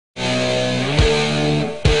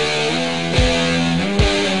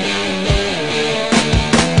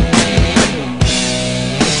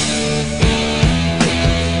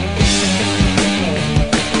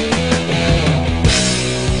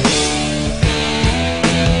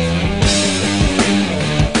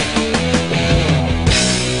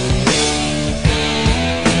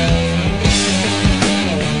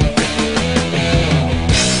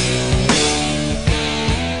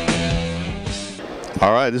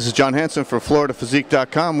This is John Hansen for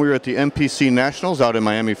FloridaPhysique.com. We're at the NPC Nationals out in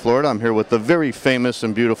Miami, Florida. I'm here with the very famous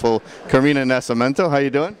and beautiful Karina Nascimento. How you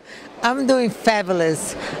doing? I'm doing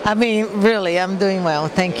fabulous. I mean, really, I'm doing well.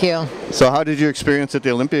 Thank you. So how did you experience at the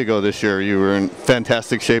Olympia go this year? You were in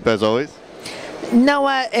fantastic shape as always? No,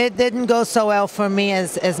 it didn't go so well for me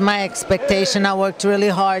as my expectation. I worked really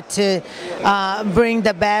hard to bring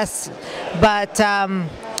the best, but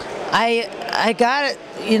I got,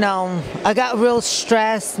 I got real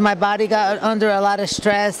stressed. My body got under a lot of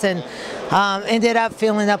stress and ended up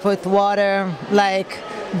filling up with water like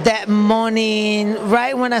that morning,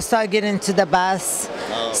 right when I started getting to the bus.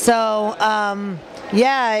 So,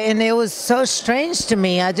 yeah, and it was so strange to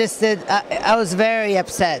me. I was very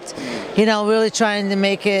upset, really trying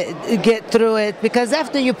to get through it, because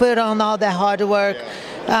after you put on all that hard work,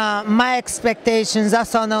 my expectations, I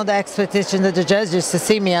saw the expectations of the judges to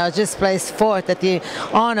see me. I was just placed fourth at the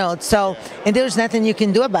Arnold, and there was nothing you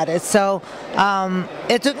can do about it. So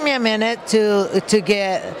it took me a minute to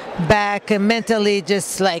get back and mentally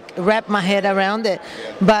just like wrap my head around it.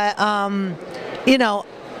 But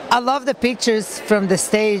I love the pictures from the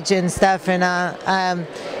stage and stuff, and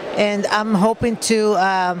I'm hoping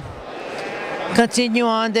to continue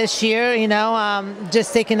on this year.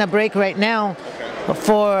 Just taking a break right now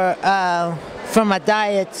from a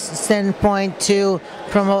diet standpoint to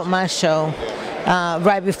promote my show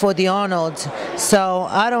right before the Arnold. So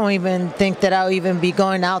I don't even think that I'll even be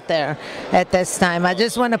going out there at this time. I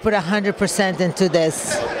just want to put 100% into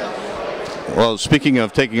this. Well, speaking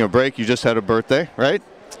of taking a break, you just had a birthday, right?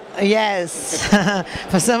 Yes.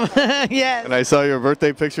 For some, yes. And I saw your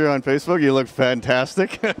birthday picture on Facebook. You look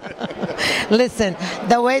fantastic. Listen,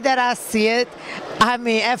 the way that I see it, I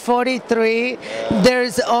mean, at 43,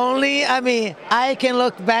 there's only, I can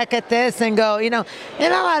look back at this and go, and a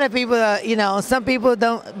lot of people, some people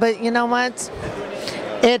don't, but you know what?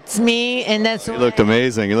 It's me, and that's. You looked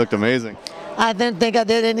amazing. You looked amazing. I didn't think I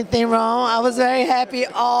did anything wrong. I was very happy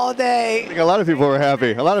all day. I think a lot of people were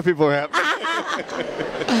happy. A lot of people were happy.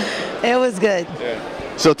 It was good.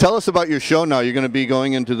 Yeah. So tell us about your show now. You're going to be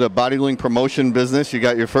going into the bodybuilding promotion business. You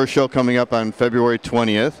got your first show coming up on February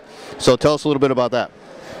 20th. So tell us a little bit about that.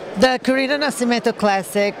 The Karina Nascimento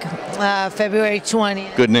Classic, February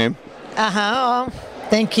 20th. Good name.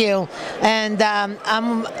 Thank you. And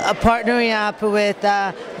I'm partnering up with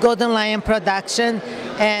Golden Lion Production,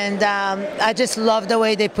 and I just love the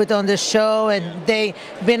way they put on the show, and they've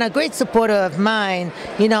been a great supporter of mine.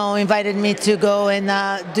 Invited me to go and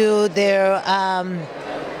do their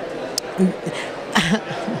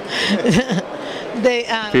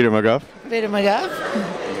Peter McGuff. Peter McGuff.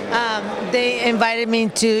 They invited me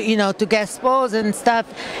to to guest pose and stuff,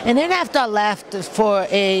 and then after I left for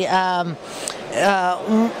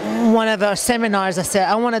one of our seminars, I said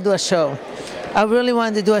I want to do a show. I really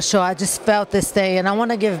wanted to do a show. I just felt this day, and I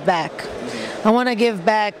want to give back. I want to give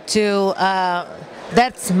back to.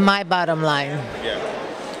 That's my bottom line.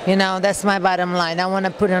 Yeah. That's my bottom line. I want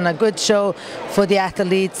to put on a good show for the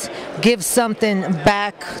athletes, give something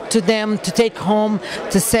back to them to take home,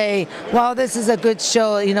 to say, well, this is a good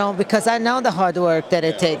show, because I know the hard work that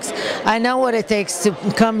it takes. I know what it takes to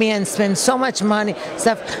come here and spend so much money,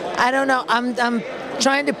 stuff. I don't know. I'm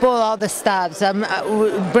trying to pull all the stops. I'm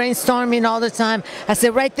brainstorming all the time. I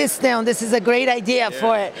said, write this down. This is a great idea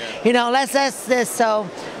for it. Let's ask this. So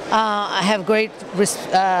I have great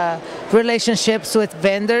relationships with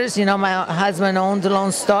vendors. My husband owned the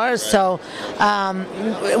Lone Star, so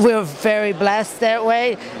we're very blessed that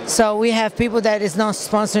way. So we have people that is not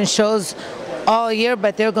sponsoring shows all year,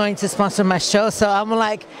 but they're going to sponsor my show. So I'm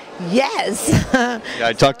like, yes. Yeah,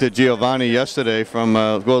 I talked to Giovanni yesterday from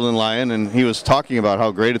Golden Lion, and he was talking about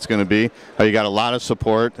how great it's going to be, how you got a lot of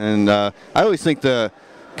support. And I always think the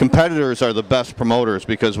competitors are the best promoters,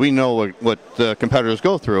 because we know what the competitors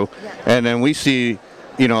go through, and then we see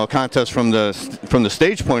a contest from the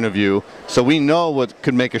stage point of view, so we know what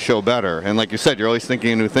could make a show better. And like you said, you're always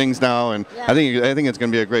thinking of new things now, and I think it's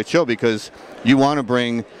going to be a great show, because you want to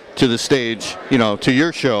bring to the stage, to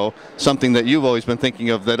your show, something that you've always been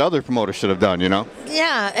thinking of that other promoters should have done,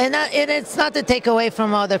 Yeah, and it's not to take away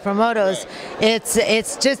from other promoters.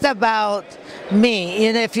 It's just about me.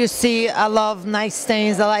 If you see, I love nice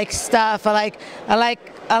things. I like stuff. I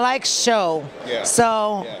like show. Yeah.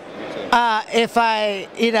 So if I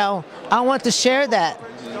want to share that.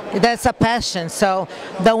 That's a passion. So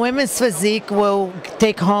the women's physique will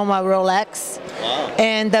take home a Rolex. Wow.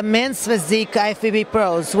 And the men's physique IFBB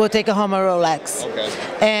pros will take home a Rolex. Okay.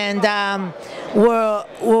 And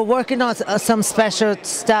we're working on some special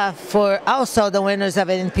stuff for also the winners of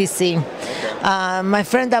NPC. My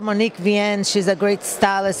friend Monique Vienne, she's a great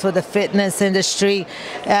stylist for the fitness industry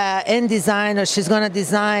and designer. She's going to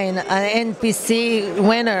design an NPC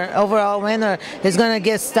winner, overall winner, is going to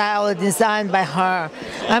get styled designed by her.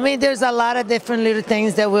 I mean, there's a lot of different little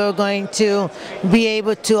things that we're going to be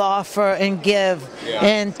able to offer and give,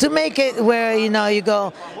 and to make it where, you know, you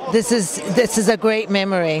go, this is a great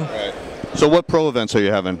memory. Right. So what pro events are you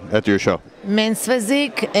having at your show? Men's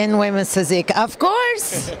Physique and Women's Physique, of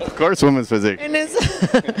course. Of course, Women's Physique. And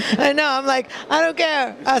I know, I'm like, I don't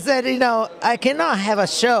care. I said, you know, I cannot have a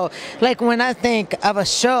show. Like when I think of a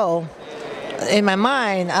show, in my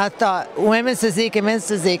mind, I thought Women's Physique and Men's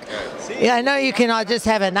Physique. Yeah, I know you cannot just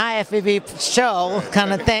have an IFBB show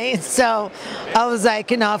kind of thing. So I was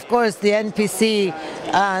like, you know, of course the NPC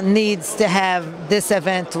needs to have this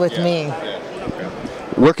event with me.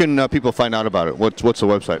 Where can people find out about it? What's the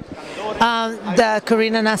website? The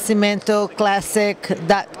Karina Nascimento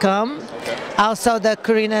Classic.com. Also the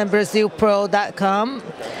KarinaBrazilPro.com.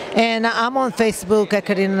 And I'm on Facebook at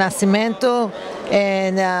Karina Nascimento,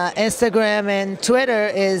 and Instagram and Twitter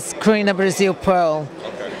is Karina Brazil Pro.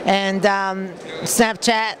 And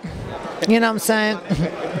Snapchat, you know what I'm saying?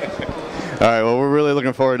 All right, well, we're really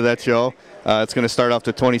looking forward to that show. It's going to start off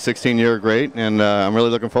the 2016 year great, and I'm really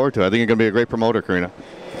looking forward to it. I think you're going to be a great promoter, Karina.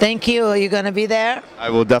 Thank you. Are you going to be there? I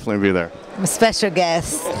will definitely be there. I'm a special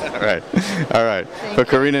guest. All right. All right. For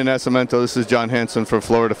Karina Nascimento, this is John Hansen for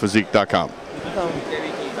FloridaPhysique.com.